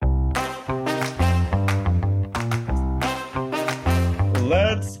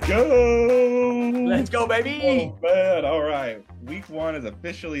Let's go. Let's go, baby. Oh, man. All right. Week 1 is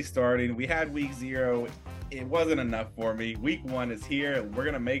officially starting. We had week 0. It wasn't enough for me. Week 1 is here. We're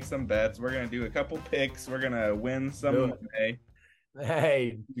going to make some bets. We're going to do a couple picks. We're going to win some money.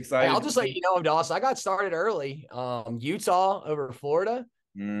 Hey, I'll just let you know, Dawson, I got started early. Utah over Florida.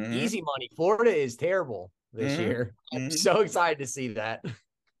 Easy money. Florida is terrible this year. I'm so excited to see that.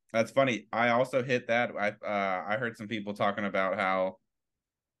 That's funny. I also hit that. I heard some people talking about how,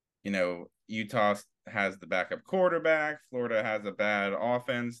 Utah has the backup quarterback. Florida has a bad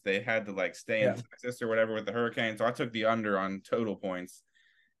offense. They had to stay in Texas or whatever with the hurricane. So I took the under on total points.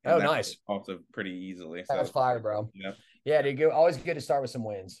 Oh, nice. Also pretty easily. That's fire, bro. Yeah. Yeah, dude. Always good to start with some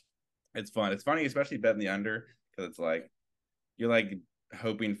wins. It's fun. It's funny, especially betting the under, because it's you're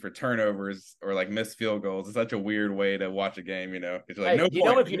hoping for turnovers or missed field goals. It's such a weird way to watch a game, It's if you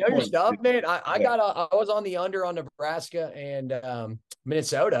know your stuff, man. I was on the under on Nebraska and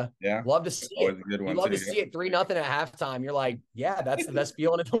Minnesota. Yeah, love to see it. A good one. You love to see it 3-0 at halftime. You're like, yeah, that's the best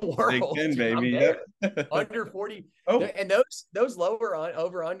feeling in the world. Big 10, baby. Yeah. Under 40. Oh, and those lower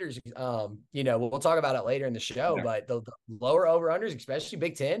over unders. We'll talk about it later in the show, but the lower over unders, especially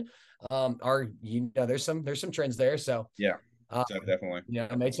Big 10, are there's some trends there. So yeah. Definitely.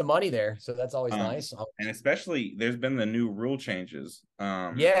 I made some money there. So that's always nice. And especially there's been the new rule changes.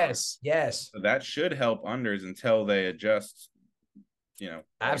 Yes. So that should help unders until they adjust,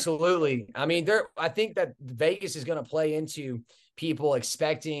 Absolutely. I mean, I think that Vegas is going to play into people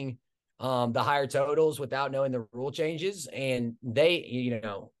expecting the higher totals without knowing the rule changes. And they,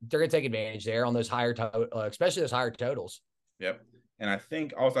 they're going to take advantage there on those higher, especially those higher totals. Yep. And I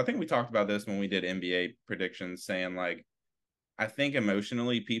think we talked about this when we did NBA predictions, saying I think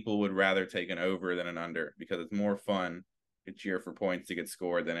emotionally people would rather take an over than an under because it's more fun to cheer for points to get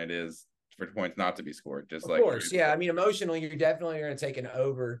scored than it is for points not to be scored. Of course. Yeah. I mean, emotionally, you're definitely going to take an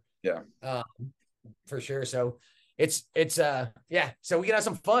over. Yeah. For sure. So it's yeah. So we can have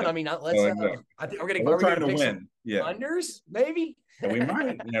some fun. I mean, let's, I think we're going to win. Yeah. Unders, maybe. We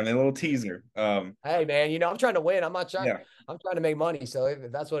might, a little teaser. Hey man, I'm trying to win. I'm not trying. Yeah. I'm trying to make money. So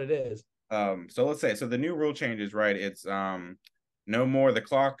if that's what it is. So let's say, the new rule changes, right? It's, no more. The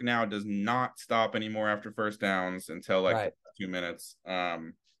clock now does not stop anymore after first downs until 2 minutes.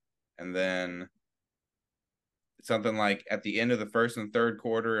 And then something at the end of the first and third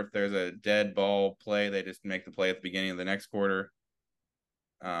quarter, if there's a dead ball play, they just make the play at the beginning of the next quarter.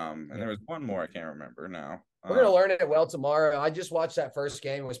 And there was one more I can't remember now. We're going to learn it well tomorrow. I just watched that first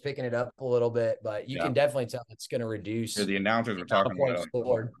game, was picking it up a little bit, but you can definitely tell it's going to reduce. The announcers were talking about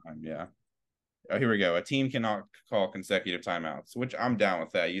it. Yeah. Oh, here we go. A team cannot call consecutive timeouts, which I'm down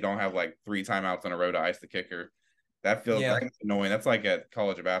with that. You don't have 3 timeouts in a row to ice the kicker. That feels that's annoying. That's like at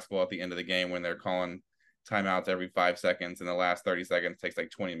college of basketball at the end of the game when they're calling timeouts every 5 seconds and the last 30 seconds takes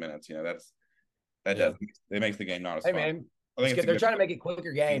 20 minutes. It makes the game not as fun. Man, they're trying to make it a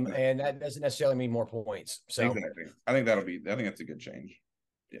quicker game, and that doesn't necessarily mean more points. So exactly. I think that's a good change.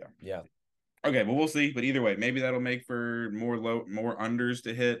 Yeah. Yeah. Okay, but we'll see. But either way, maybe that'll make for more unders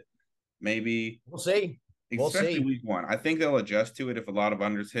to hit. Maybe we'll see. Especially week 1. I think they'll adjust to it. If a lot of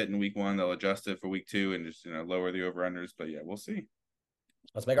unders hit in week 1, they'll adjust it for week 2 and just lower the over unders. But yeah, we'll see.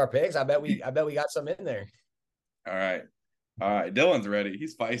 Let's make our picks. I bet we got some in there. All right. Dylan's ready.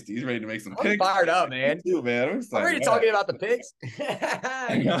 He's feisty. He's ready to make some picks. Fired up, man. Me too, man. I'm ready talking about the picks.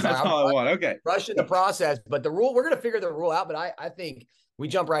 That's all I want. Okay. Rushing the process, but the rule, we're gonna figure the rule out. But I think we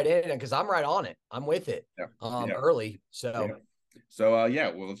jump right in because I'm right on it. I'm with it. Early. So. Yeah. So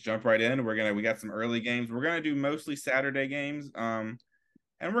well, let's jump right in. We got some early games. We're gonna do mostly Saturday games. And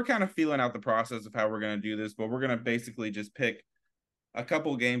we're kind of feeling out the process of how we're gonna do this, but we're gonna basically just pick a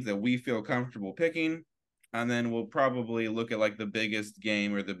couple games that we feel comfortable picking, and then we'll probably look at the biggest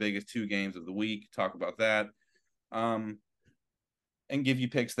game or the biggest 2 games of the week, talk about that, and give you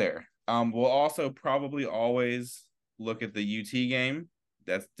picks there. We'll also probably always look at the UT game.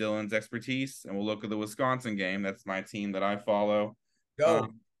 That's Dylan's expertise, and we'll look at the Wisconsin game. That's my team that I follow.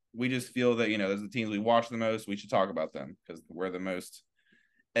 We just feel that those are the teams we watch the most. We should talk about them because we're the most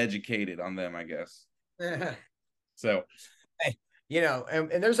educated on them, I guess. So,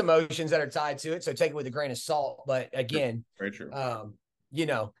 and there's emotions that are tied to it, so take it with a grain of salt. But again, very true.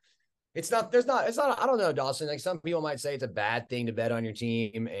 It's not, I don't know, Dawson. Some people might say it's a bad thing to bet on your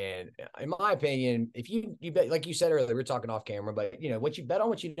team. And in my opinion, if you bet, like you said earlier, we were talking off camera, but what you bet on,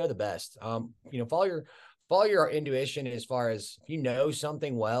 what you know the best. Follow your intuition as far as if you know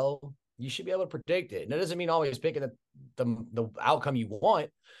something well, you should be able to predict it. And that doesn't mean always picking the outcome you want.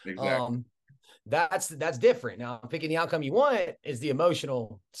 Exactly. that's different. Now, picking the outcome you want is the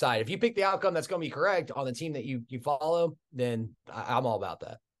emotional side. If you pick the outcome that's going to be correct on the team that you follow, then I'm all about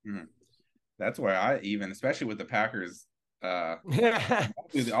that. Mm-hmm. That's why I even, especially with the Packers, Yeah.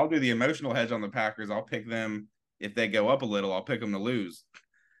 I'll do the emotional hedge on the Packers. I'll pick them if they go up a little. I'll pick them to lose,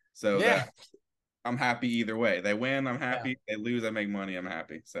 so that Yeah. I'm happy either way. They win, I'm happy. They lose, I make money. I'm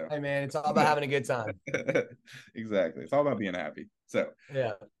happy. So, hey man, it's all about having a good time. exactly, it's all about being happy. So,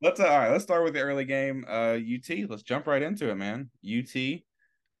 Yeah. let's all right. Let's start with the early game. UT. Let's jump right into it, man. UT.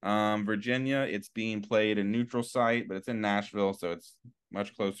 Virginia. It's being played in neutral site, but it's in Nashville, so it's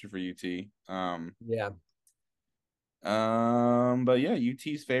much closer for UT. Yeah. But yeah,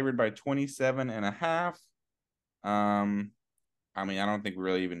 UT's favored by 27 and a half. I mean, I don't think we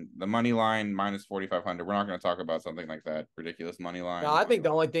really even the money line minus 4,500. We're not going to talk about something like that. Ridiculous money No, line. I think the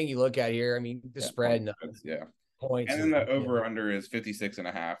only thing you look at here, I mean, the Yeah, spread and the yeah. points And then is, the over under is 56 and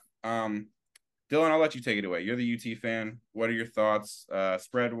a half. Dylan, I'll let you take it away. You're the UT fan. What are your thoughts,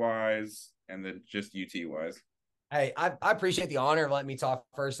 spread wise and then just UT wise? hey, I appreciate the honor of letting me talk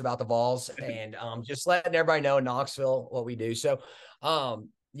first about the Vols and just letting everybody know in Knoxville what we do. So,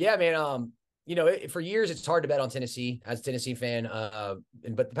 yeah, man, for years it's hard to bet on Tennessee as a Tennessee fan,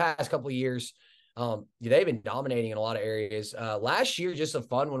 but the past couple of years, they've been dominating in a lot of areas. Last year, just a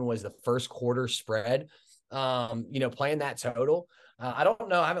fun one was the first quarter spread. Playing that total. I don't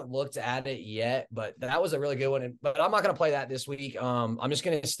know. I haven't looked at it yet, but that was a really good one. But I'm not going to play that this week. I'm just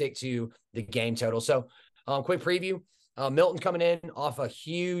going to stick to the game total. So, quick preview. Milton coming in off a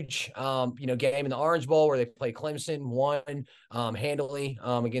huge, game in the Orange Bowl where they played Clemson, won handily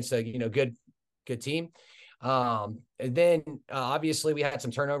against a good team. And then obviously we had some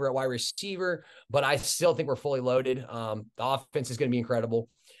turnover at wide receiver, but I still think we're fully loaded. The offense is going to be incredible.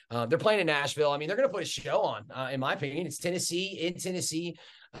 They're playing in Nashville. I mean, they're going to put a show on, in my opinion. It's Tennessee in Tennessee.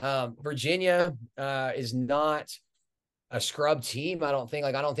 Virginia is not a scrub team. I don't think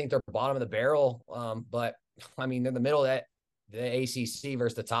they're bottom of the barrel. But I mean, they're in the middle of the ACC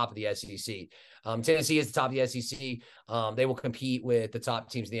versus the top of the SEC. Tennessee is the top of the SEC. They will compete with the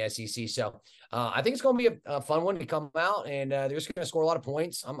top teams in the SEC. So I think it's going to be a fun one to come out, and they're just going to score a lot of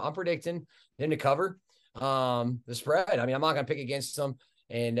points. I'm predicting them to cover the spread. I mean, I'm not going to pick against them,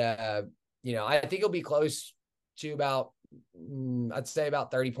 and I think it'll be close to I'd say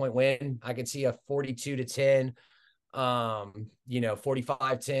about 30-point win. I could see a 42-10.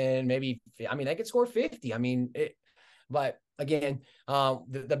 45-10, maybe. I mean, they could score 50. I mean, but again,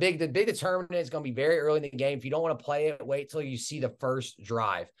 the big determinant is going to be very early in the game. If you don't want to play it, wait till you see the first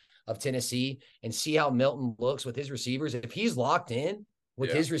drive of Tennessee and see how Milton looks with his receivers. If he's locked in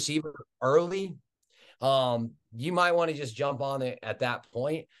with his receiver early, you might want to just jump on it at that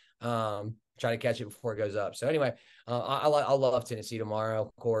point. Try to catch it before it goes up. So anyway, I love Tennessee tomorrow,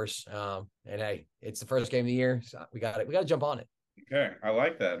 of course. And hey, it's the first game of the year, so we got to jump on it. Okay, I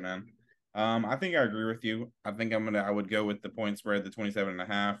like that, man. I think I agree with you. I think I would go with the point spread, the 27 and a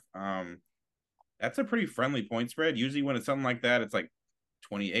half. That's a pretty friendly point spread. Usually when it's something like that, it's like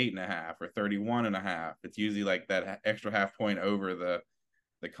 28 and a half or 31 and a half. It's usually like that extra half point over the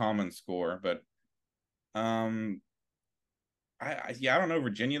common score. But I don't know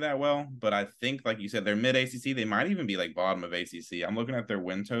Virginia that well, but I think, like you said, they're mid ACC. They might even be like bottom of ACC. I'm looking at their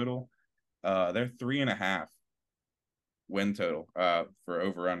win total. They're 3.5 win total for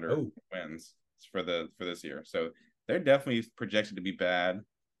over under wins for this year. So they're definitely projected to be bad.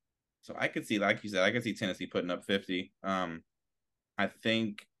 So I could see, like you said, I could see Tennessee putting up 50. I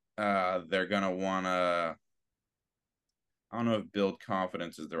think they're gonna wanna. I don't know if build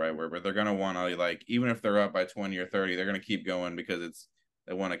confidence is the right word, but they're gonna want to, like, even if they're up by 20 or 30, they're gonna keep going because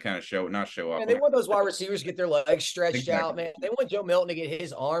they want to kind of not show up. And they want those wide receivers to get their legs stretched out, man. They want Joe Milton to get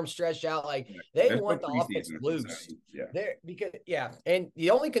his arms stretched out. Like they want the offense loose. So, and the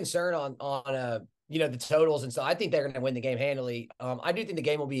only concern on the totals, and so I think they're going to win the game handily. I do think the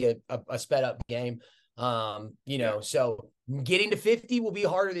game will be a sped up game. So getting to 50 will be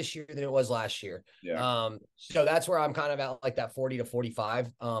harder this year than it was last year. Yeah. So that's where I'm kind of at, like that 40 to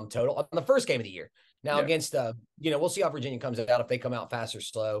 45 total on the first game of the year. Now against we'll see how Virginia comes out, if they come out fast or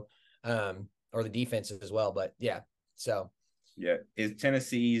slow, or the defense as well. But is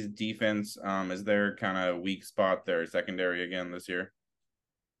Tennessee's defense is their kind of weak spot their secondary again this year,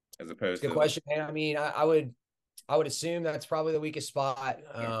 as opposed to good question, man. I mean, I would assume that's probably the weakest spot.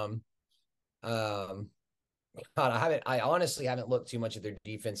 God, I honestly haven't looked too much at their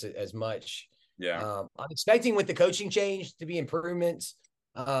defense as much. I'm expecting with the coaching change to be improvements.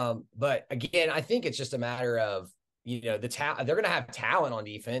 But again, I think it's just a matter of, they're going to have talent on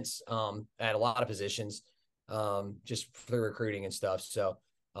defense, at a lot of positions, just for the recruiting and stuff. So,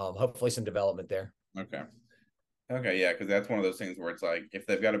 hopefully some development there. Okay. Okay, yeah, because that's one of those things where it's like if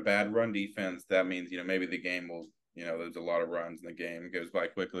they've got a bad run defense, that means maybe the game will there's a lot of runs in the game, it goes by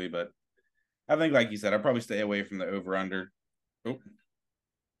quickly. But I think, like you said, I'd probably stay away from the over under. Oh,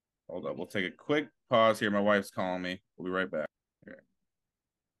 hold up, we'll take a quick pause here. My wife's calling me. We'll be right back. Okay.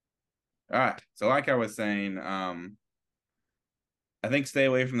 All right, so like I was saying, I think stay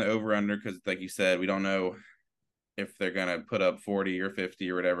away from the over under because, like you said, we don't know if they're gonna put up 40 or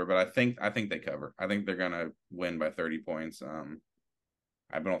 50 or whatever. But I think they cover. I think they're gonna win by 30 points.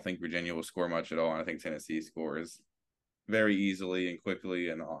 I don't think Virginia will score much at all. And I think Tennessee scores very easily and quickly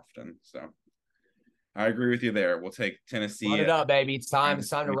and often. So I agree with you there. We'll take Tennessee. Run it up, baby. It's time. It's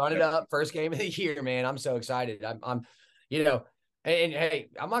time to run it up. First game of the year, man. I'm so excited. I'm and hey,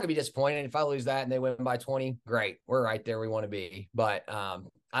 I'm not gonna be disappointed if I lose that and they win by 20. Great. We're right there we want to be. But I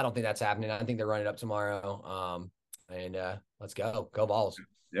don't think that's happening. I think they're running up tomorrow. And let's go. Go Balls.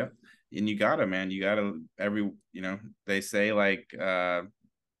 Yeah. And you gotta, man. You gotta they say like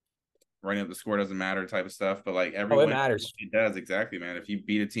running up the score doesn't matter type of stuff, but like it matters. It does, exactly, man. If you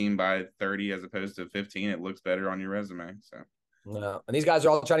beat a team by 30 as opposed to 15, it looks better on your resume. So no, and these guys are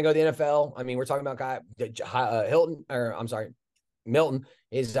all trying to go to the NFL. I mean, we're talking about Milton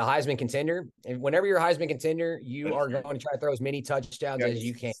is a Heisman contender. And whenever you're a Heisman contender, you are going to try to throw as many touchdowns as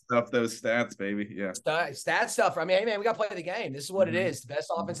you can. Stuff those stats, baby. Yeah. Stat stuff. I mean, hey man, we got to play the game. This is what it is. The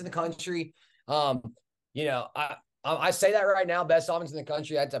best offense in the country. I say that right now, best offense in the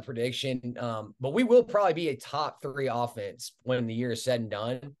country. That's a prediction. But we will probably be a top 3 offense when the year is said and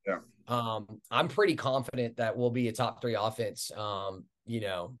done. Yeah. I'm pretty confident that we'll be a top 3 offense.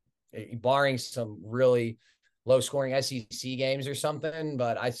 Barring some really low scoring SEC games or something,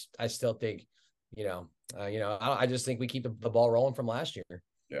 but I still think, I just think we keep the ball rolling from last year.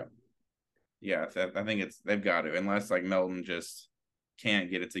 Yeah. Yeah. I think they've got to, unless like Melton just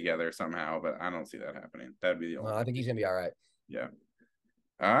can't get it together somehow, but I don't see that happening. That'd be the only. I think he's gonna be all right. Yeah.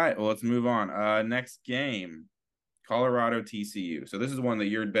 All right. Well, let's move on. Next game, Colorado TCU. So this is one that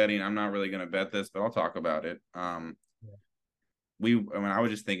you're betting. I'm not really gonna bet this, but I'll talk about it. I was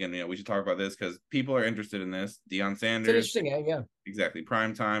just thinking, we should talk about this because people are interested in this. Deion Sanders. It's an interesting game, yeah. Exactly.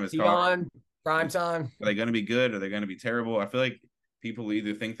 Prime time is Deion, prime time. Are they gonna be good? Or are they gonna be terrible? I feel like people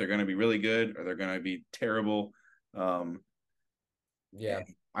either think they're gonna be really good or they're gonna be terrible. Yeah.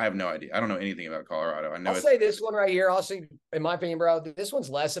 I have no idea. I don't know anything about Colorado. I'll say this one right here. I'll say, in my opinion, bro, this one's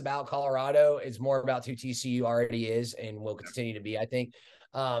less about Colorado. It's more about who TCU already is and will continue to be, I think.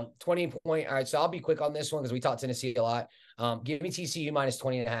 20 point. All right. So I'll be quick on this one because we talked Tennessee a lot. Give me TCU minus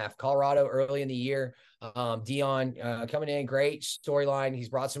 20.5. Colorado early in the year. Deion coming in, great storyline. He's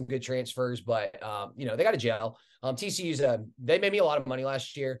brought some good transfers, but they got to gel. TCU's they made me a lot of money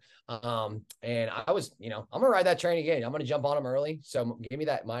last year. And I was, I'm gonna ride that train again. I'm gonna jump on them early. So give me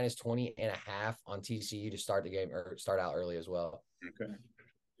that minus 20.5 on TCU to start the game or start out early as well. Okay.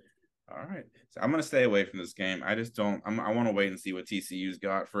 All right. So I'm gonna stay away from this game. I just don't. I want to wait and see what TCU's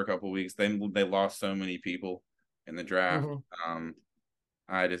got for a couple of weeks. They lost so many people in the draft.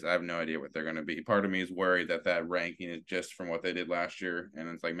 I have no idea what they're going to be. Part of me is worried that ranking is just from what they did last year, and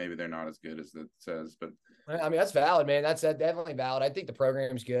it's like maybe they're not as good as it says. But I mean, that's valid, man. That's definitely valid. I think the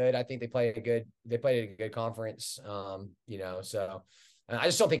program's good. I think they played a good conference. So I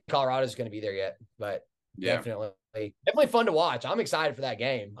just don't think Colorado's going to be there yet. But yeah, definitely fun to watch. I'm excited for that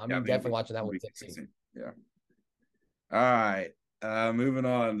game. I'm definitely watching that one. Yeah. All right. Moving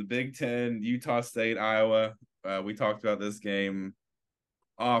on. The Big Ten, Utah State, Iowa. We talked about this game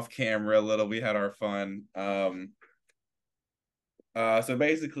off camera a little. We had our fun. So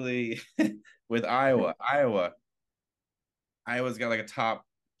basically with Iowa's got like a top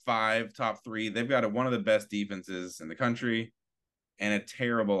 5, top 3. They've got one of the best defenses in the country and a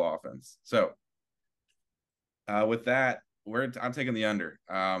terrible offense. So with that, I'm taking the under.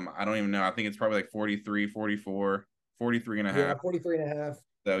 I don't even know. I think it's probably like 43, 44, 43 and a half. Yeah, 43 and a half.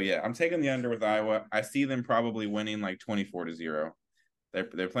 So yeah, I'm taking the under with Iowa. I see them probably winning like 24-0.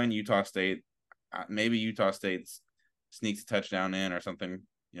 They're playing Utah State. Maybe Utah State sneaks a touchdown in or something.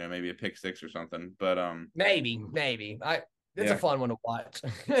 Maybe a pick 6 or something. But maybe. It's a fun one to watch.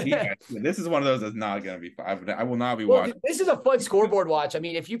 Yeah, this is one of those that's not going to be. I will not be watching. This is a fun scoreboard watch. I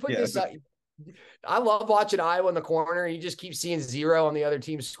mean, if you put this up, I love watching Iowa in the corner. You just keep seeing 0 on the other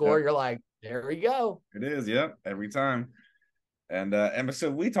team's score. You're like, there we go. It is, every time. And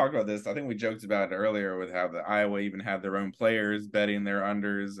so we talked about this. I think we joked about it earlier with how the Iowa even had their own players betting their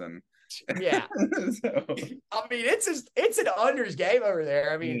unders and yeah. So, I mean, it's an unders game over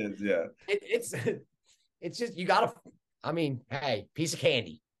there. I mean, it is, yeah. It's just you gotta. I mean, hey, piece of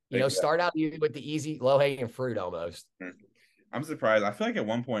candy. Start out with the easy low hanging fruit almost. I'm surprised. I feel like at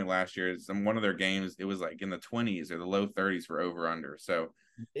one point last year, one of their games, it was like in the 20s or the low 30s for over under. So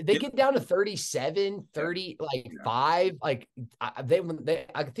They get down to 37, yeah, 30, like yeah, 5. Like I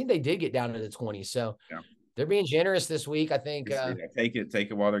think they did get down to the 20s. So yeah. they're being generous this week. I think Yeah, take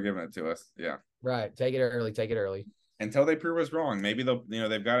it while they're giving it to us. Yeah. right. Take it early. Take it early. Until they prove us wrong. Maybe they'll,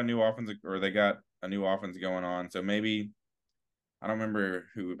 they've got a new offense or they got a new offense going on. So maybe I don't remember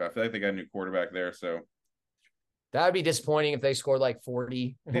who, but I feel like they got a new quarterback there. So That would be disappointing if they scored like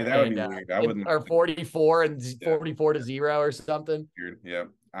 40 dude, that would be and weird. I wouldn't. or 44 and Yeah, 44 to 0 or something. weird. Yeah,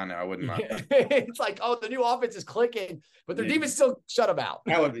 I know. I wouldn't mind. It's like, oh, the new offense is clicking, but their Yeah, defense still shut them out.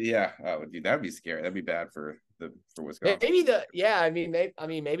 that would. Yeah, dude, that'd be scary. That'd be bad for Wisconsin.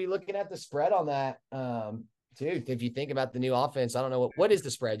 Maybe looking at the spread on that, dude, if you think about the new offense, I don't know what is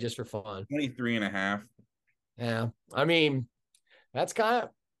the spread just for fun. 23.5. Yeah. I mean, that's kind of,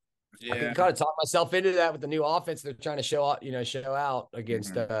 I Yeah. can kind of talk myself into that with the new offense. They're trying to show out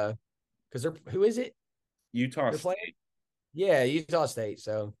against, Mhm. because who is it? Utah They're playing? State. Yeah, Utah State.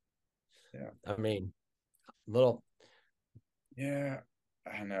 So, Yeah. I mean, little, Yeah.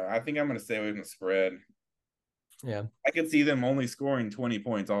 I know. I think I'm going to stay away from the spread. yeah. I could see them only scoring 20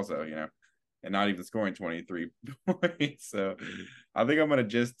 points also, and not even scoring 23 points. So I think I'm going to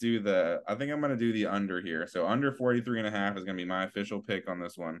just I think I'm going to do the under here. So under 43.5 is going to be my official pick on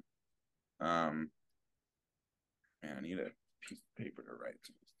this one. Man, I need a piece of paper to write.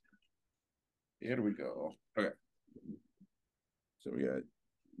 Here we go. Okay. So we got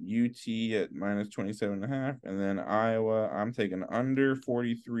UT at minus 27.5. And then Iowa, I'm taking under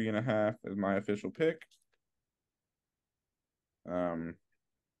 43.5 as my official pick. Dylan,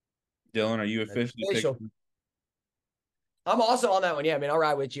 are you officially picking? I'm also on that one. Yeah, I mean, I'll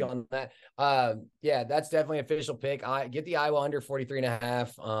ride with you on that. Yeah, that's definitely an official pick. I get the Iowa under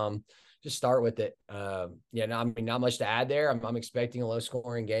 43.5. Just start with it. Yeah, no, I mean, not much to add there. I'm expecting a low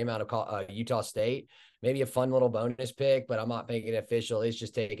scoring game out of Utah State. Maybe a fun little bonus pick, but I'm not making it official. It's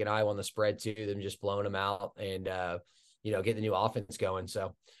just taking Iowa on the spread to them, just blowing them out and get the new offense going.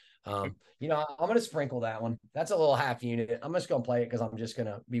 So I'm going to sprinkle that one. That's a little half unit. I'm just going to play it because I'm just going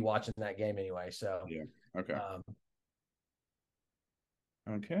to be watching that game anyway. So Yeah. Okay.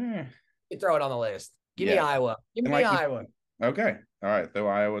 Okay. You throw it on the list. Give me Yeah. Iowa. Give me Iowa. Okay. All right. Throw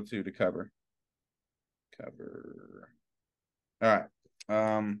Iowa too to cover. All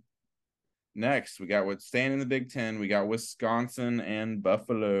right. Next we got what's staying in the Big Ten. We got Wisconsin and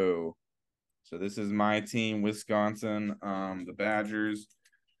Buffalo. So this is my team, Wisconsin, the Badgers.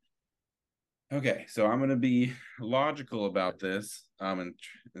 Okay, so I'm gonna be logical about this. And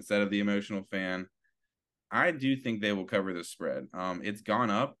instead of the emotional fan, I do think they will cover the spread. It's gone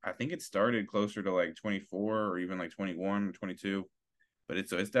up. I think it started closer to like 24 or even like 21 or 22, but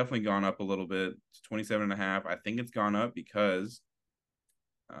it's definitely gone up a little bit. It's 27.5. I think it's gone up because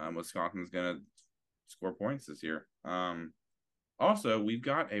Wisconsin's gonna score points this year. Also, we've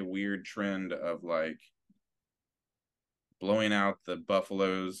got a weird trend of like blowing out the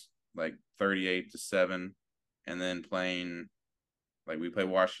Buffaloes like 38-7, and then playing like we play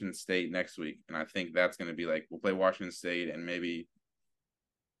Washington State next week, and I think that's going to be like we'll play Washington State and maybe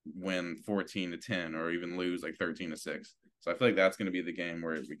win 14-10 or even lose like 13-6. So I feel like that's going to be the game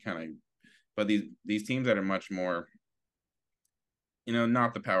where we kind of. But these teams that are much more,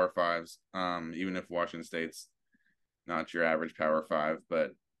 not the Power Fives. Even if Washington State's not your average Power Five,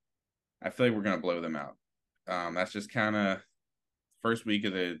 but I feel like we're going to blow them out. That's just kind of first week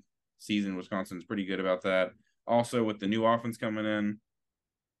of the season. Wisconsin's pretty good about that. Also, with the new offense coming in,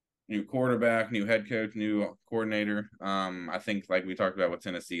 new quarterback, new head coach, new coordinator. I think, like we talked about with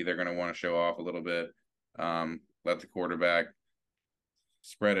Tennessee, they're going to want to show off a little bit. Let the quarterback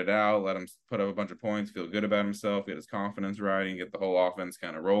spread it out, let him put up a bunch of points, feel good about himself, get his confidence right, and get the whole offense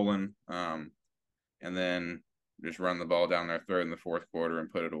kind of rolling. And then just run the ball down their throat in the fourth quarter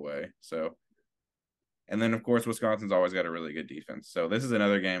and put it away. So, and then of course Wisconsin's always got a really good defense. So this is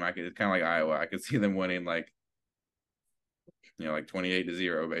another game it's kind of like Iowa. I could see them winning like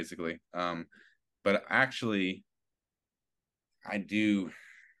 28-0 basically. But actually I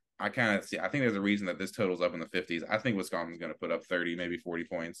kind of see, I think there's a reason that this total's up in the 50s. I think Wisconsin's going to put up 30, maybe 40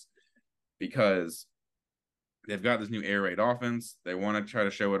 points because they've got this new air raid offense. They want to try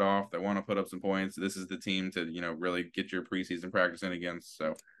to show it off. They want to put up some points. This is the team to, really get your preseason practice in against.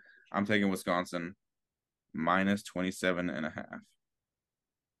 So I'm taking Wisconsin minus 27.5.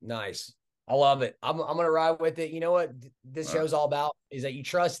 Nice. I love it. I'm going to ride with it. You know what this show's all about is that you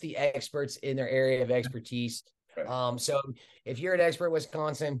trust the experts in their area of expertise. Right. So if you're an expert in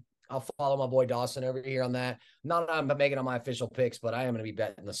Wisconsin, I'll follow my boy Dawson over here on that. Not I'm making on my official picks, but I am going to be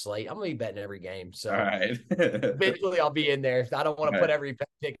betting the slate. I'm going to be betting every game. All So right. eventually I'll be in there. I don't want All to put right. every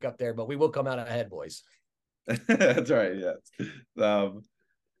pick up there, but we will come out ahead, boys. That's right. Yes. Um,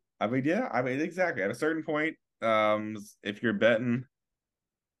 I mean, yeah. I mean, exactly. At a certain point, if you're betting,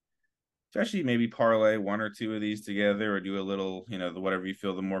 especially maybe parlay one or two of these together, or do a little, whatever you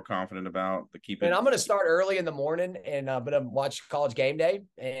feel the more confident about, to keep And it. I'm going to start early in the morning, and I'm going to watch College Game Day.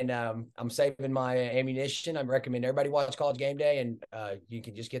 And I'm saving my ammunition. I recommend everybody watch College Game Day, and you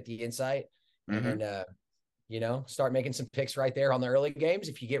can just get the insight Mm-hmm. and start making some picks right there on the early games.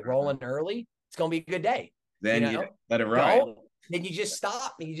 If you get rolling early, it's going to be a good day. Then you let it ride. Don't, then you just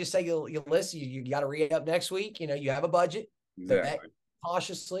stop and you just say you'll listen. You got to re-up next week. You have a budget. Exactly.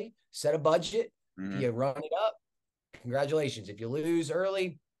 Cautiously set a budget. Mm-hmm. If you run it up, congratulations. If you lose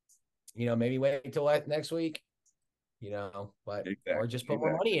early, maybe wait till next week, but Exactly. or just put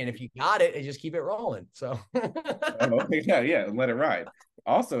more money in. If you got it and just keep it rolling. So yeah, let it ride.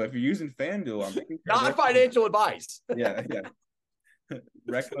 Also, if you're using FanDuel, I'm pretty sure not financial advice. yeah.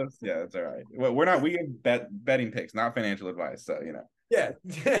 Reckless, yeah, that's all right. Well, we give betting picks, not financial advice. So Yeah.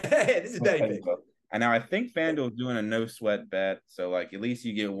 This is betting picks. And now I think FanDuel is doing a no sweat bet, so like at least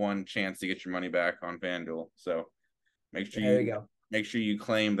you get one chance to get your money back on FanDuel. So make sure there you go. Make sure you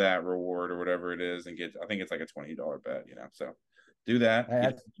claim that reward or whatever it is, and I think it's like a $20 bet. So do that.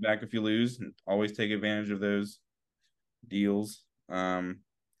 Get back if you lose. And always take advantage of those deals. And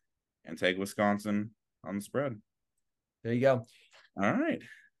take Wisconsin on the spread. There you go. All right.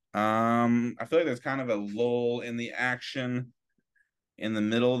 I feel like there's kind of a lull in the action in the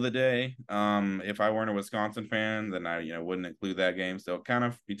middle of the day. If I weren't a Wisconsin fan, then I wouldn't include that game. So kind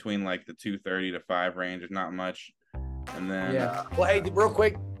of between like the 2:30 to 5 range is not much. And then well, hey, real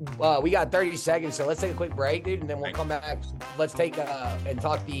quick, we got 30 seconds, so let's take a quick break, dude, and then we'll come back. Let's take and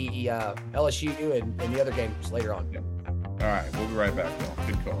talk the LSU and the other games later on. All right, we'll be right back, y'all.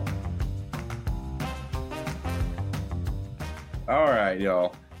 Good call. All right,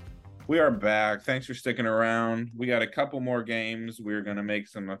 y'all. We are back. Thanks for sticking around. We got a couple more games we're going to make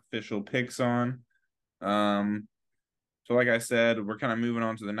some official picks on. So like I said, we're kind of moving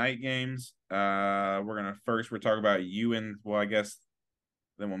on to the night games. We're talking about I guess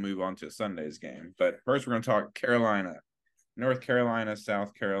then we'll move on to Sunday's game. But first we're going to talk Carolina. North Carolina,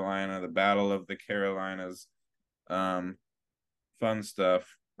 South Carolina, the Battle of the Carolinas. Fun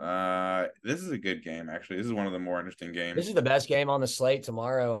stuff. This is a good game, actually. This is one of the more interesting games. This is the best game on the slate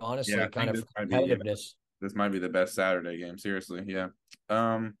tomorrow, honestly. Yeah, kind of competitiveness. This might be the best Saturday game, seriously. Yeah.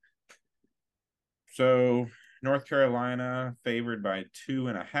 So North Carolina favored by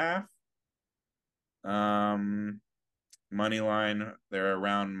 2.5. Money line, they're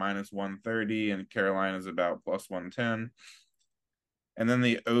around -130, and Carolina's about +110. And then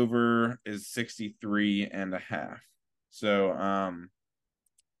the over is 63.5. So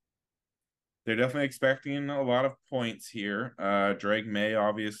they're definitely expecting a lot of points here. Drake May,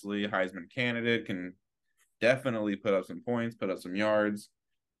 obviously Heisman candidate, can definitely put up some points, put up some yards.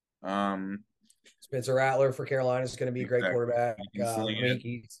 Spencer Rattler for Carolina is going to be a great quarterback.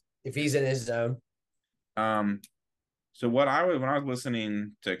 If he's in his zone. So when I was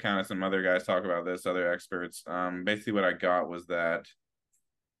listening to kind of some other guys talk about this, other experts, basically what I got was that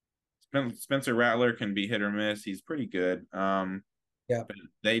Spencer Rattler can be hit or miss. He's pretty good. But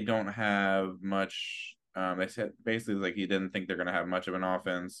they don't have much. They said basically like he didn't think they're going to have much of an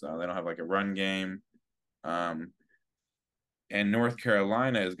offense. They don't have like a run game. And North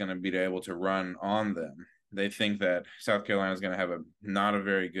Carolina is going to be able to run on them. They think that South Carolina is going to have not a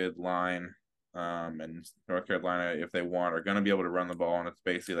very good line. And North Carolina, if they want, are going to be able to run the ball. And it's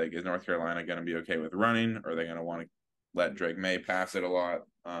basically like, is North Carolina going to be okay with running? Or are they going to want to let Drake May pass it a lot?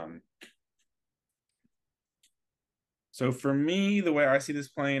 So for me, the way I see this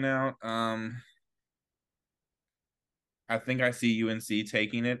playing out, I think I see UNC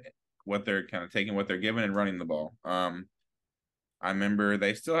taking it, what they're given and running the ball. I remember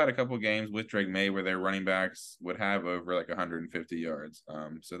they still had a couple games with Drake May where their running backs would have over like 150 yards.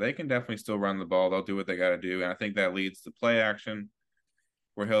 So they can definitely still run the ball. They'll do what they got to do. And I think that leads to play action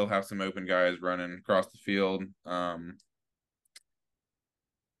where he'll have some open guys running across the field.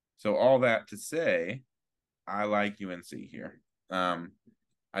 So all that to say, I like UNC here. I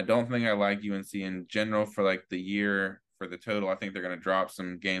don't think I like UNC in general for like the year for the total. I think they're going to drop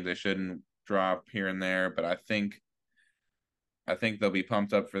some games they shouldn't drop here and there, but I think they'll be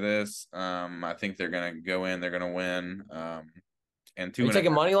pumped up for this. I think they're going to go in, they're going to win. And Are you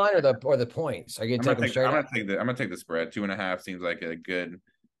taking money line or the points? Are you going to take them straight? I'm going to take the spread. 2.5 seems like a good.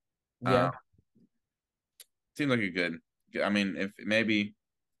 Yeah. Seems like a good. I mean, if maybe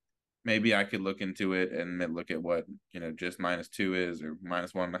maybe I could look into it and look at what, just -2 is, or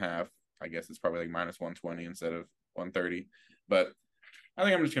 -1.5. I guess it's probably like -120 instead of 130. But I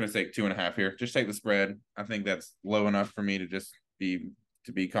think I'm just going to take 2.5 here. Just take the spread. I think that's low enough for me to just be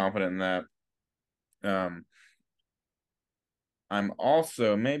confident in that. I'm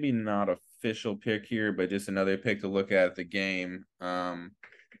also maybe not official pick here, but just another pick to look at the game.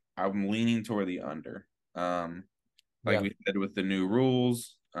 I'm leaning toward the under. Like Yeah. we said with the new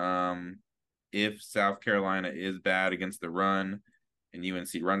rules, if South Carolina is bad against the run and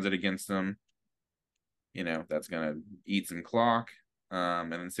UNC runs it against them, that's going to eat some clock.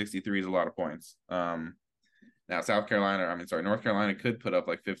 And then 63 is a lot of points. Now North Carolina could put up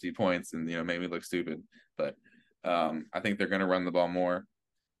like 50 points and, make me look stupid, but I think they're going to run the ball more.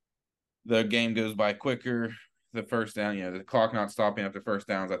 The game goes by quicker. The first down, the clock not stopping after first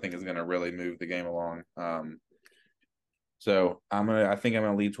downs, I think is going to really move the game along. So I think I'm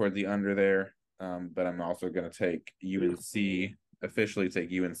gonna lead toward the under there, but I'm also gonna take UNC officially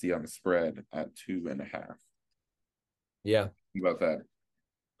take UNC on the spread at 2.5. Yeah. Think about that.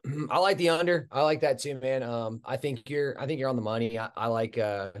 I like the under. I like that too, man. I think you're on the money. I like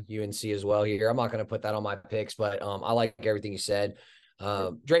UNC as well here. I'm not going to put that on my picks, but I like everything you said.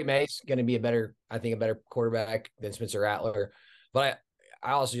 Drake May's going to be a better quarterback than Spencer Rattler, but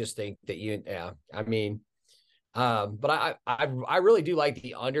I also just think that but I really do like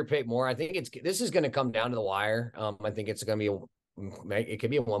the under pick more. I think this is going to come down to the wire. I think it's going to be it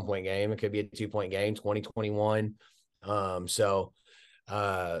could be a 1-point game. It could be a 2-point game, 2021. But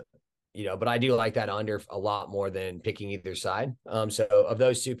I do like that under a lot more than picking either side. So of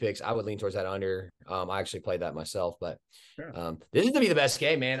those two picks, I would lean towards that under. I actually played that myself, but this is going to be the best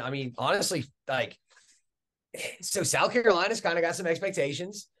game, man. I mean, honestly, so South Carolina's kind of got some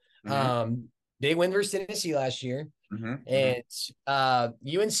expectations. Mm-hmm. Big win versus Tennessee last year. Mm-hmm. And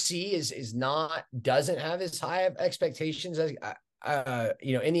UNC doesn't have as high of expectations as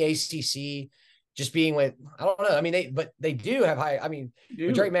in the ACC. Just being with, I don't know. I mean, they do have high. I mean,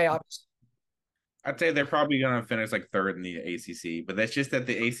 with Drake May, I'd say they're probably going to finish like third in the ACC, but that's just that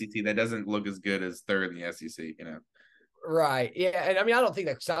the ACC that doesn't look as good as third in the SEC, Right. Yeah. And I mean, I don't think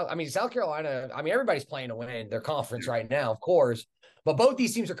that South Carolina, everybody's playing to win their conference right now, of course, but both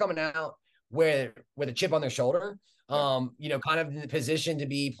these teams are coming out with a chip on their shoulder, kind of in the position to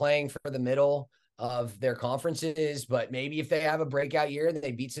be playing for the middle of their conferences. But maybe if they have a breakout year and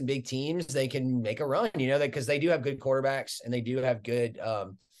they beat some big teams, they can make a run, because they do have good quarterbacks and they do have good,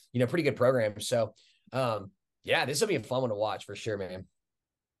 pretty good programs. So, this will be a fun one to watch for sure, man.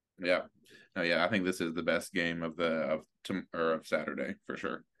 Yeah. No, yeah, I think this is the best game of Saturday for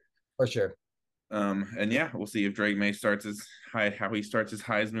sure. For sure. And yeah, we'll see if Drake May starts his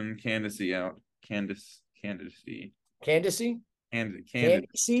Heisman candidacy out. Candidacy. Yeah.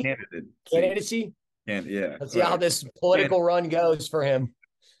 Let's see how this political run goes for him.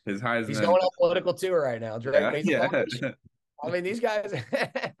 His Heisman. He's going on a political tour right now. Drake May's I mean, these guys.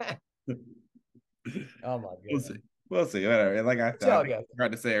 Oh my god. We'll see. Whatever. Like I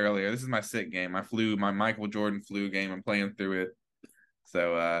tried to say earlier, this is my sick game. My Michael Jordan flu game. I'm playing through it.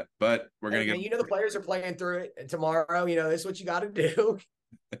 So, but we're gonna get. The players are playing through it tomorrow. This is what you got to do.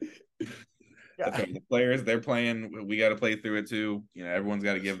 The players, they're playing. We got to play through it too. Everyone's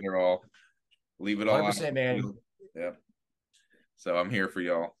got to give their all. Leave it all 100%, man. Yeah. So I'm here for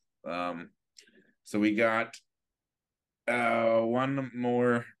y'all. So we got one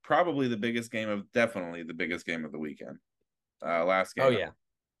more, definitely the biggest game of the weekend. Last game. Oh yeah.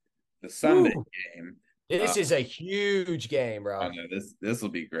 The Sunday game. This is a huge game, bro. I know this will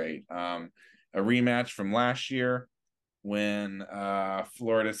be great. A rematch from last year when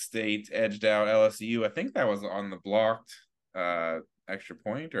Florida State edged out LSU. I think that was on the blocked extra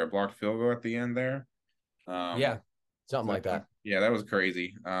point or a blocked field goal at the end there. Something like that. Yeah, that was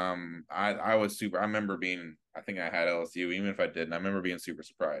crazy. I was super. I remember I think I had LSU, even if I didn't. I remember being super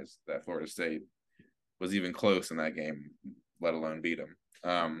surprised that Florida State was even close in that game, let alone beat them.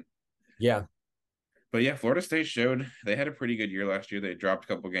 Yeah. But yeah, Florida State showed they had a pretty good year last year. They dropped a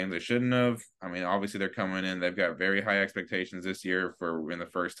couple games they shouldn't have. I mean, obviously they're coming in. They've got very high expectations this year in the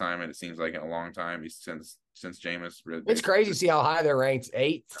first time, and it seems like in a long time since Jameis. It's crazy to see how high they're ranked,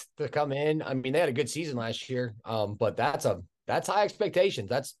 8th to come in. I mean, they had a good season last year, but that's high expectations.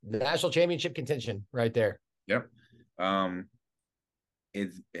 That's the national championship contention right there. Yep.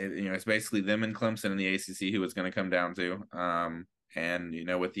 It's basically them and Clemson in the ACC who it's going to come down to. And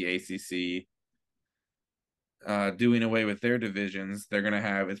with the ACC. Doing away with their divisions, they're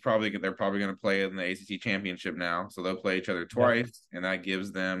probably going to play in the ACC championship now, so they'll play each other twice, and that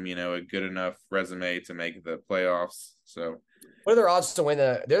gives them a good enough resume to make the playoffs. So What are their odds to win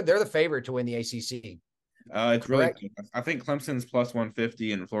they're the favorite to win the ACC, It's really, correct? I think Clemson's plus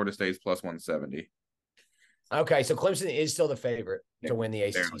 150 and Florida State's plus 170. Okay, so Clemson is still the favorite Yeah, to win the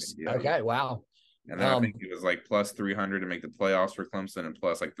barely. ACC. Yeah, yeah. Okay, wow. And then I think Um, it was like plus 300 to make the playoffs for Clemson and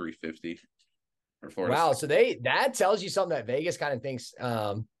plus like 350 for Florida wow. State. So that tells you something that Vegas kind of thinks.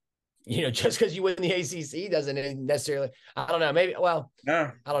 Just because you win the ACC doesn't necessarily. I don't know. Maybe. Well,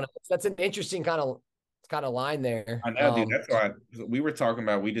 No, I don't know. That's an interesting kind of line there. I know, dude. That's why we were talking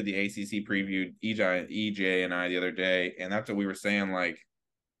about. We did the ACC preview, EJ and I the other day, and that's what we were saying. Like,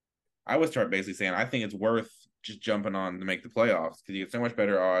 I was basically saying, I think it's worth just jumping on to make the playoffs because you get so much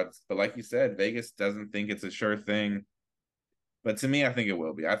better odds. But like you said, Vegas doesn't think it's a sure thing. But to me, I think it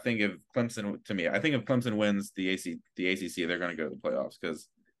will be. I think if Clemson wins the ACC, they're going to go to the playoffs because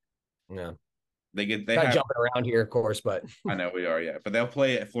yeah, they kind of have. jumping around here, of course, but I know we are, yeah, but they'll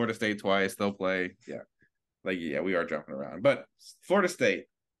play at Florida State twice. They'll play, yeah, we are jumping around. But Florida State,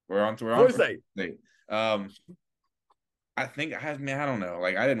 we're on Florida Florida State. State. I think I don't know.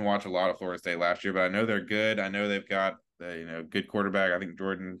 Like I didn't watch a lot of Florida State last year, but I know they're good. I know they've got good quarterback. I think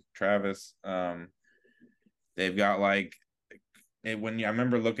Jordan Travis. They've got like I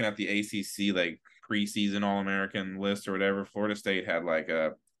remember looking at the ACC like preseason All American list or whatever. Florida State had like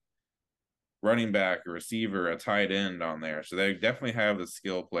a running back, a receiver, a tight end on there. So they definitely have the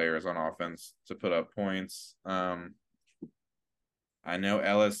skill players on offense to put up points. I know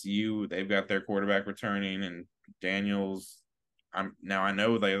LSU, they've got their quarterback returning and Daniels. I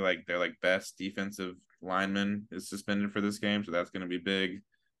know they're like best defensive lineman is suspended for this game, so that's gonna be big.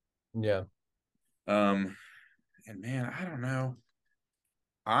 Yeah. And man, I don't know.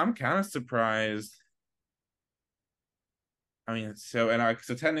 I'm kind of surprised. I mean, so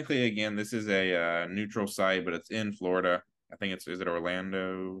technically, again, this is a neutral site, but it's in Florida. I think is it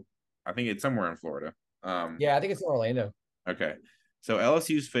Orlando? I think it's somewhere in Florida. Um, Yeah, I think it's in Orlando. okay, so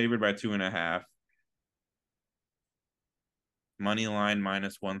LSU's favored by 2.5, money line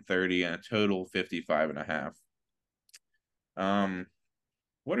minus 130, and a total 55.5. Um,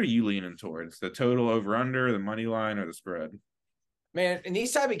 what are you leaning towards? The total over under, the money line, or the spread? Man, in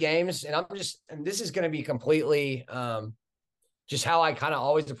these type of games, and this is going to be completely just how I kind of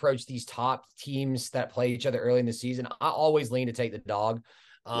always approach these top teams that play each other early in the season. I always lean to take the dog,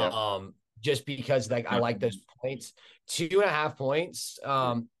 Yeah, just because like I like those points. 2.5 points.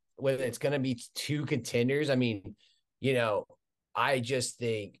 When it's going to be two contenders. I mean, you know, I just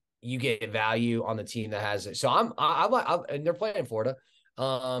think you get value on the team that has it. So and they're playing in Florida,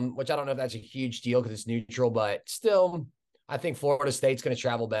 which I don't know if that's a huge deal because it's neutral, but still, I think Florida State's going to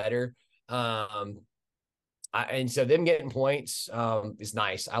travel better. And so them getting points is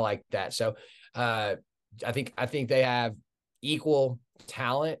nice. I like that. So I think they have equal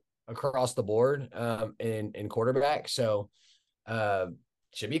talent across the board in quarterback. So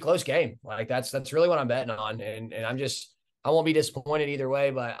should be a close game. Like that's really what I'm betting on. And I won't be disappointed either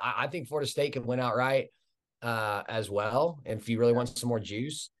way, but I think Florida State could win outright as well. And if you really want some more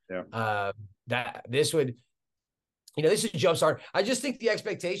juice, yeah. that this would this is jumpstart. I just think the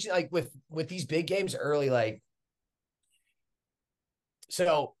expectation, like with these big games early, like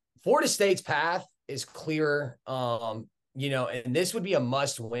so Florida State's path is clearer. And this would be a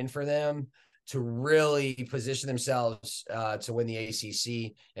must win for them to really position themselves to win the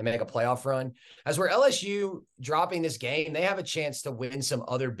ACC and make a playoff run. As where LSU dropping this game, they have a chance to win some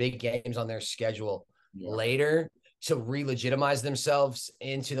other big games on their schedule later to re-legitimize themselves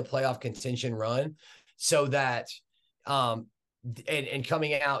into the playoff contention run so that and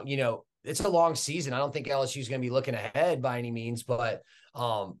coming out, it's a long season. I don't think LSU is going to be looking ahead by any means, but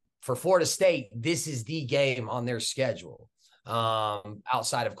for Florida State, this is the game on their schedule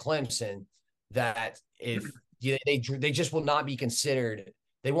outside of Clemson that if they just will not be considered,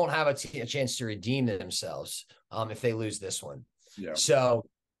 they won't have a chance to redeem themselves if they lose this one. Yeah. So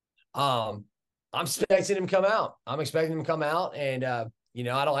I'm expecting him to come out. And I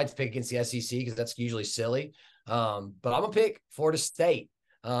don't like to pick against the SEC because that's usually silly. But I'm gonna pick Florida State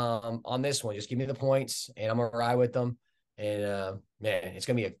on this one. Just give me the points, and I'm gonna ride with them. And man, it's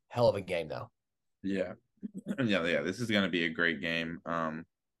gonna be a hell of a game, though. Yeah, yeah. This is gonna be a great game.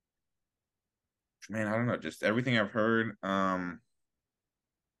 Man, I don't know. Just everything I've heard. I'm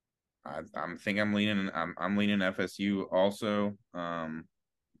think I'm leaning. I'm leaning FSU also.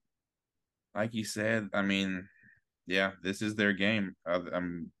 Like you said, I mean, yeah, this is their game.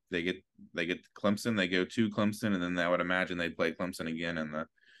 They get Clemson. They go to Clemson, and then I would imagine they play Clemson again in the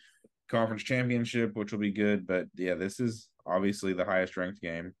conference championship, which will be good. But yeah, this is obviously the highest ranked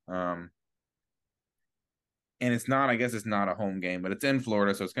game. and it's not, I guess it's not a home game, but it's in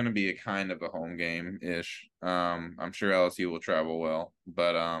Florida, so it's going to be a kind of a home game ish. I'm sure LSU will travel well,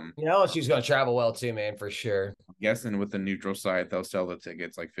 but LSU's going to travel well too, man, for sure. I'm guessing with the neutral site, they'll sell the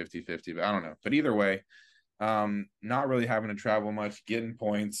tickets like 50-50, but I don't know. But either way, not really having to travel much, getting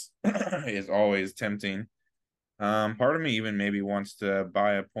points is always tempting. Part of me even maybe wants to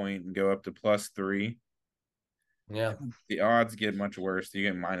buy a point and go up to +3. Yeah. The odds get much worse. You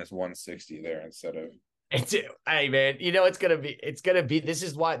get -160 there instead of. Hey man,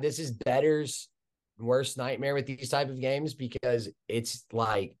 this is better's worst nightmare with these type of games because it's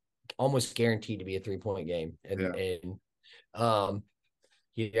like almost guaranteed to be a 3-point game. Yeah. Um,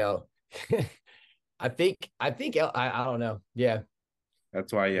 you know, I don't know. Yeah.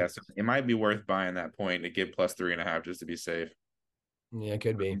 That's why, yes, it might be worth buying that point to get +3.5 just to be safe. Yeah, it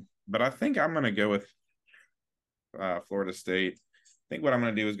could be. But I think I'm gonna go with Florida State. I think what I'm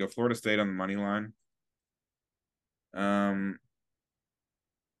gonna do is go Florida State on the money line. And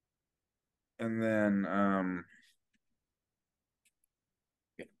then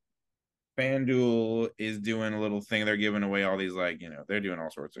FanDuel is doing a little thing. They're giving away all these, like, they're doing all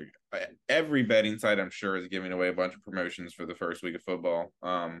sorts of, every betting site I'm sure is giving away a bunch of promotions for the first week of football.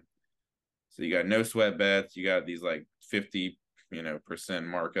 So you got no sweat bets, you got these like 50 percent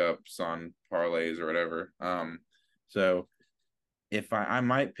markups on parlays or whatever. So if I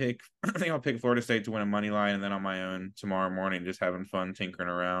might pick, I think I'll pick Florida State to win a money line, and then on my own tomorrow morning, just having fun tinkering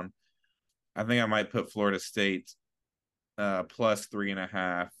around. I think I might put Florida State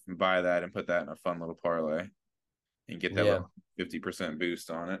 +3.5 and buy that and put that in a fun little parlay and get that little 50%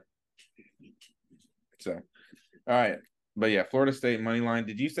 boost on it. So, all right. But yeah, Florida State money line.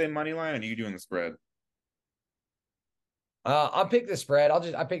 Did you say money line, or are you doing the spread? I'll pick the spread.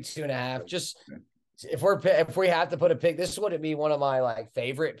 I pick 2.5. Just if we have to put a pick, this wouldn't be one of my like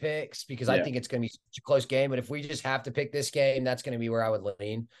favorite picks because I think it's going to be such a close game. But if we just have to pick this game, that's going to be where I would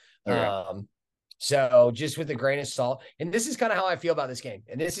lean. Okay. So just with a grain of salt, and this is kind of how I feel about this game.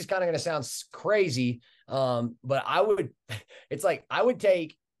 And this is kind of going to sound crazy, but I would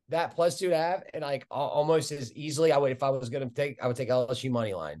take that +2.5 and like almost as easily I would if I was going to take LSU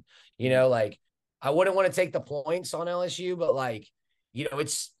money line. Like I wouldn't want to take the points on LSU, but like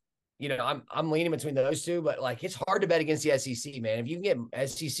it's. I'm leaning between those two, but like it's hard to bet against the SEC, man. If you can get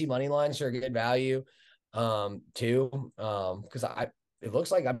SEC money lines for a good value, too, because it looks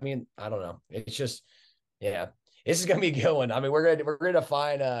like, I don't know. It's just, yeah, this is gonna be a good one. I mean, we're gonna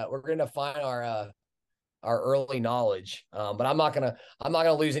find our early knowledge, but I'm not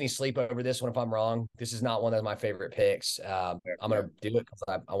gonna lose any sleep over this one if I'm wrong. This is not one of my favorite picks. I'm gonna do it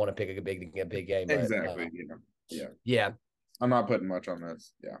because I want to pick a big game. But, exactly. Yeah. I'm not putting much on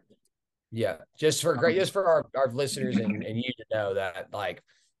this. Yeah. Yeah, just for our listeners and you to know that like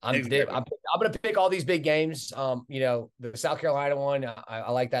I'm going to pick all these big games. The South Carolina one, I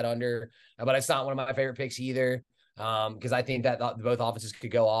like that under, but it's not one of my favorite picks either. Because I think that both offenses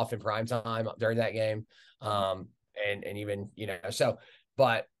could go off in prime time during that game. And even so,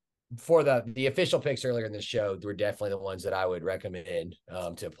 but for the official picks earlier in the show, were definitely the ones that I would recommend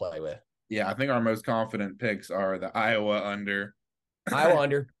to play with. Yeah, I think our most confident picks are the Iowa under.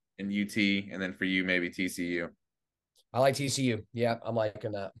 And UT, and then for you, maybe TCU. I like TCU. Yeah, I'm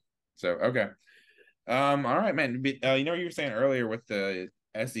liking that. So, okay. All right, man. You know what you were saying earlier with the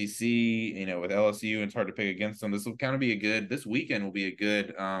SEC, with LSU, and it's hard to pick against them. This will kind of be this weekend will be a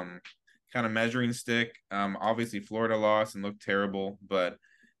good kind of measuring stick. Obviously, Florida lost and looked terrible, but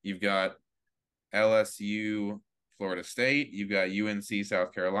you've got LSU, Florida State, you've got UNC,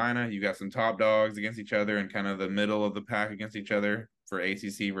 South Carolina, you've got some top dogs against each other and kind of the middle of the pack against each other for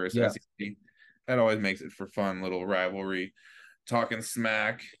ACC versus SEC. That always makes it for fun little rivalry, talking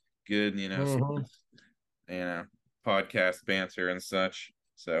smack, good, podcast banter and such.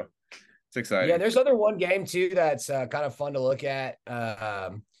 So it's exciting. Yeah, there's one game too that's kind of fun to look at.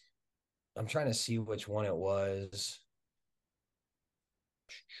 I'm trying to see which one it was.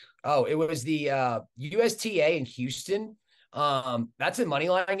 Oh, it was the USTA in Houston. That's a money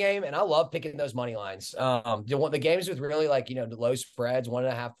line game, and I love picking those money lines. The games with really the low spreads,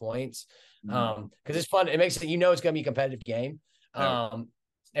 1.5 points. Because it's fun. It makes it it's going to be a competitive game. And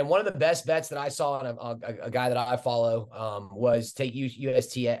one of the best bets that I saw on a guy that I follow was take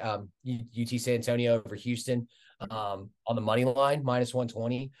UT San Antonio over Houston on the money line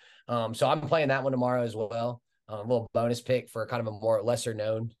 -120. So I'm playing that one tomorrow as well. A little bonus pick for kind of a more lesser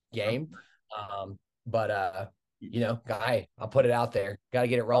known game. Guy, I'll put it out there. Got to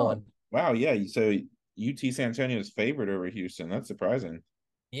get it rolling. Wow. Yeah. So UT San Antonio is favored over Houston. That's surprising.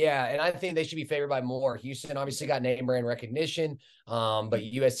 Yeah, and I think they should be favored by more. Houston obviously got name brand recognition, but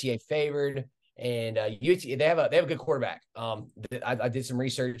USTA favored, And UT, they have a good quarterback. I did some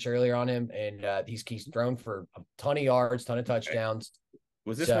research earlier on him, and he's thrown for a ton of yards, ton of touchdowns.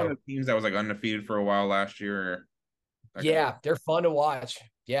 Was this one of the teams that was like undefeated for a while last year? Okay. Yeah, they're fun to watch.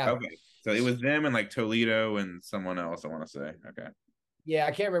 Yeah. Okay. So it was them and like Toledo and someone else, I want to say. Okay. Yeah,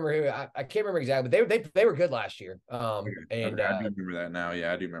 I can't remember who. I can't remember exactly, but they were good last year. Okay. And I do remember that now.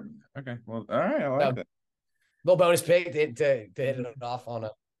 Yeah, I do remember that. Okay. Well, all right. I like that. Little bonus pick to hit it off on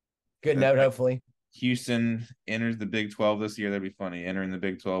a good note, hopefully. Houston enters the Big 12 this year. That'd be funny. Entering the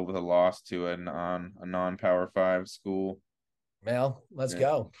Big 12 with a loss to a non-Power 5 school. Well, let's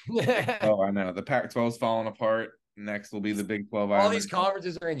go. Oh, I know. The Pac-12 is falling apart. Next will be the Big 12. All these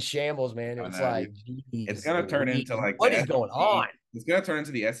conferences are in shambles, man. It's like, it's gonna turn into like what is going on? It's gonna turn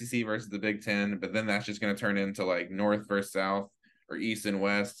into the SEC versus the Big 10, but then that's just gonna turn into like North versus South or East and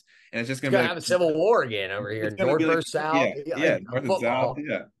West, and it's just gonna have a civil war again over here. North versus South. Yeah, North and South.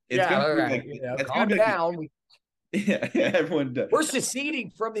 Yeah, it's gonna be like, calm down. Yeah, everyone does. We're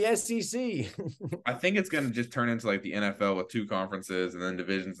seceding from the SEC. I think it's going to just turn into like the NFL with 2 conferences and then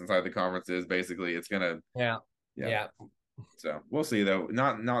divisions inside the conferences. Basically, it's going to. Yeah. So we'll see though.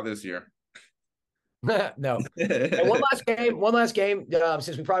 Not this year. No. And one last game.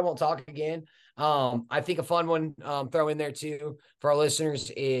 Since we probably won't talk again. I think a fun one throw in there too for our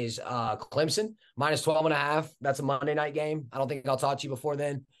listeners is Clemson minus 12.5. That's a Monday night game. I don't think I'll talk to you before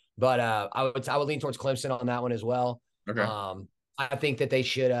then. But I would lean towards Clemson on that one as well. Okay. I think that they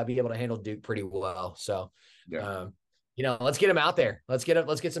should be able to handle Duke pretty well. So, let's get them out there. Let's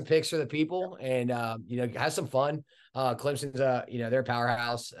get some picks for the people, and have some fun. Clemson's they're a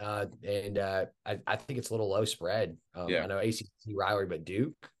powerhouse, and I think it's a little low spread. I know ACC rivalry, but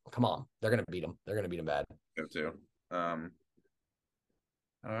Duke, come on, they're gonna beat them. They're gonna beat them bad. Go too. All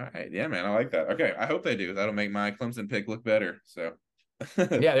right, yeah, man, I like that. Okay, I hope they do. That'll make my Clemson pick look better. So.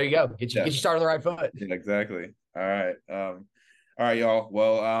 Yeah, there you go. Get you started on the right foot. Yeah, exactly. All right. All right, y'all.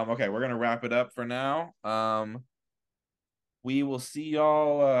 Well, okay, we're gonna wrap it up for now. We will see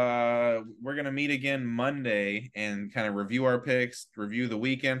y'all. We're gonna meet again Monday and kind of review our picks, review the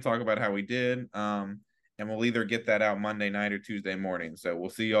weekend, talk about how we did. And we'll either get that out Monday night or Tuesday morning. So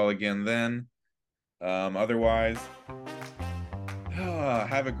we'll see y'all again then. Otherwise.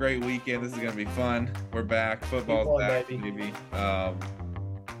 Have a great weekend. This is gonna be fun. We're back. Football's back, baby.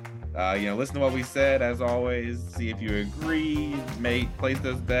 Listen to what we said as always. See if you agree. Place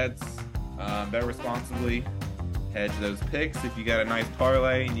those bets. Bet responsibly. Hedge those picks. If you got a nice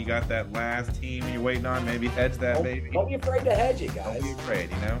parlay and you got that last team you're waiting on, maybe hedge that, baby. Don't be afraid to hedge it, guys. Don't be afraid.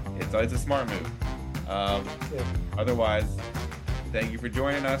 It's a smart move. Otherwise, thank you for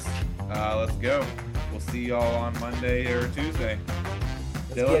joining us. Let's go. We'll see y'all on Monday or Tuesday.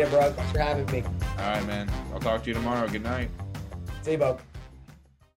 Let's get it, bro. Thanks for having me. All right, man. I'll talk to you tomorrow. Good night. See you, Bo.